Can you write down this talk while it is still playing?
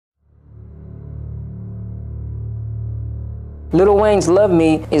Lil Wayne's Love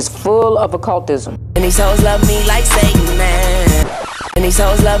Me is full of occultism. And these hoes love me like Satan, man. And these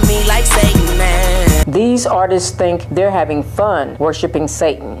hoes love me like Satan, man. These artists think they're having fun worshiping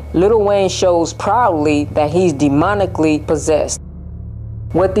Satan. Lil Wayne shows proudly that he's demonically possessed.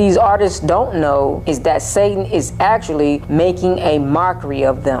 What these artists don't know is that Satan is actually making a mockery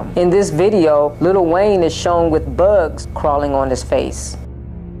of them. In this video, Lil Wayne is shown with bugs crawling on his face.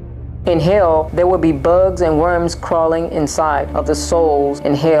 In hell, there will be bugs and worms crawling inside of the souls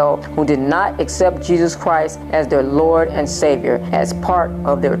in hell who did not accept Jesus Christ as their Lord and Savior as part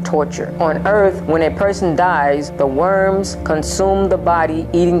of their torture. On earth, when a person dies, the worms consume the body,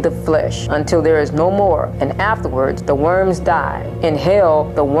 eating the flesh until there is no more, and afterwards the worms die. In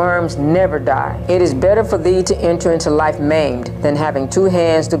hell, the worms never die. It is better for thee to enter into life maimed than having 2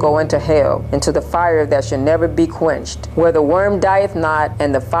 hands to go into hell, into the fire that shall never be quenched, where the worm dieth not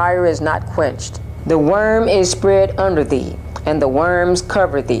and the fire is not quenched. The worm is spread under thee, and the worms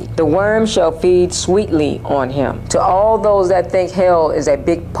cover thee. The worm shall feed sweetly on him. To all those that think hell is a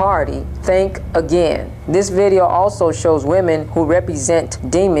big party, think again. This video also shows women who represent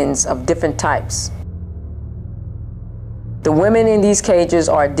demons of different types. The women in these cages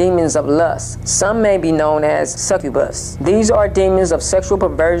are demons of lust. Some may be known as succubus. These are demons of sexual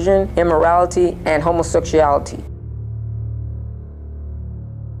perversion, immorality, and homosexuality.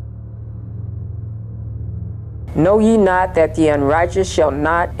 Know ye not that the unrighteous shall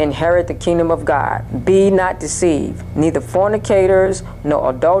not inherit the kingdom of God? Be not deceived. Neither fornicators, nor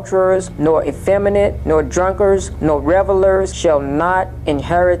adulterers, nor effeminate, nor drunkards, nor revelers shall not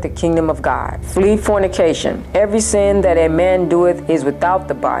inherit the kingdom of God. Flee fornication. Every sin that a man doeth is without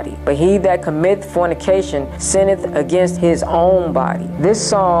the body, but he that committeth fornication sinneth against his own body. This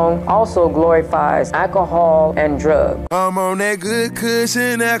song also glorifies alcohol and drugs. I'm on that good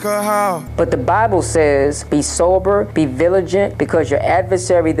cushion alcohol. But the Bible says, be sober, be vigilant, because your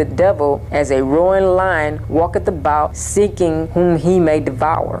adversary the devil, as a roaring lion, walketh about, seeking whom he may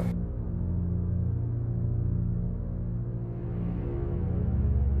devour.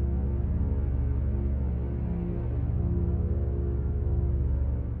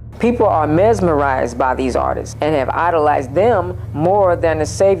 People are mesmerized by these artists and have idolized them more than the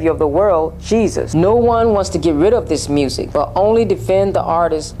Savior of the world, Jesus. No one wants to get rid of this music, but only defend the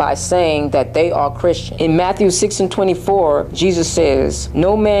artists by saying that they are Christian. In Matthew 6:24, Jesus says,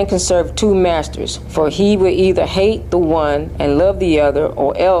 no man can serve 2 masters, for he will either hate the one and love the other,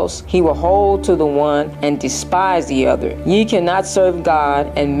 or else he will hold to the one and despise the other. Ye cannot serve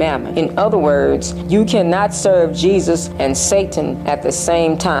God and mammon. In other words, you cannot serve Jesus and Satan at the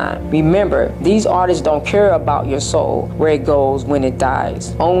same time. Remember, these artists don't care about your soul, where it goes when it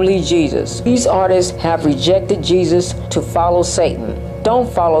dies. Only Jesus. These artists have rejected Jesus to follow Satan.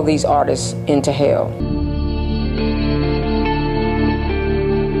 Don't follow these artists into hell.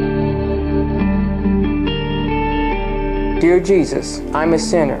 Dear Jesus, I'm a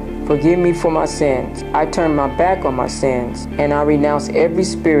sinner. Forgive me for my sins. I turn my back on my sins, and I renounce every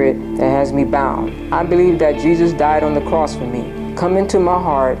spirit that has me bound. I believe that Jesus died on the cross for me. Come into my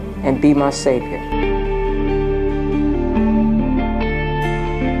heart and be my Savior.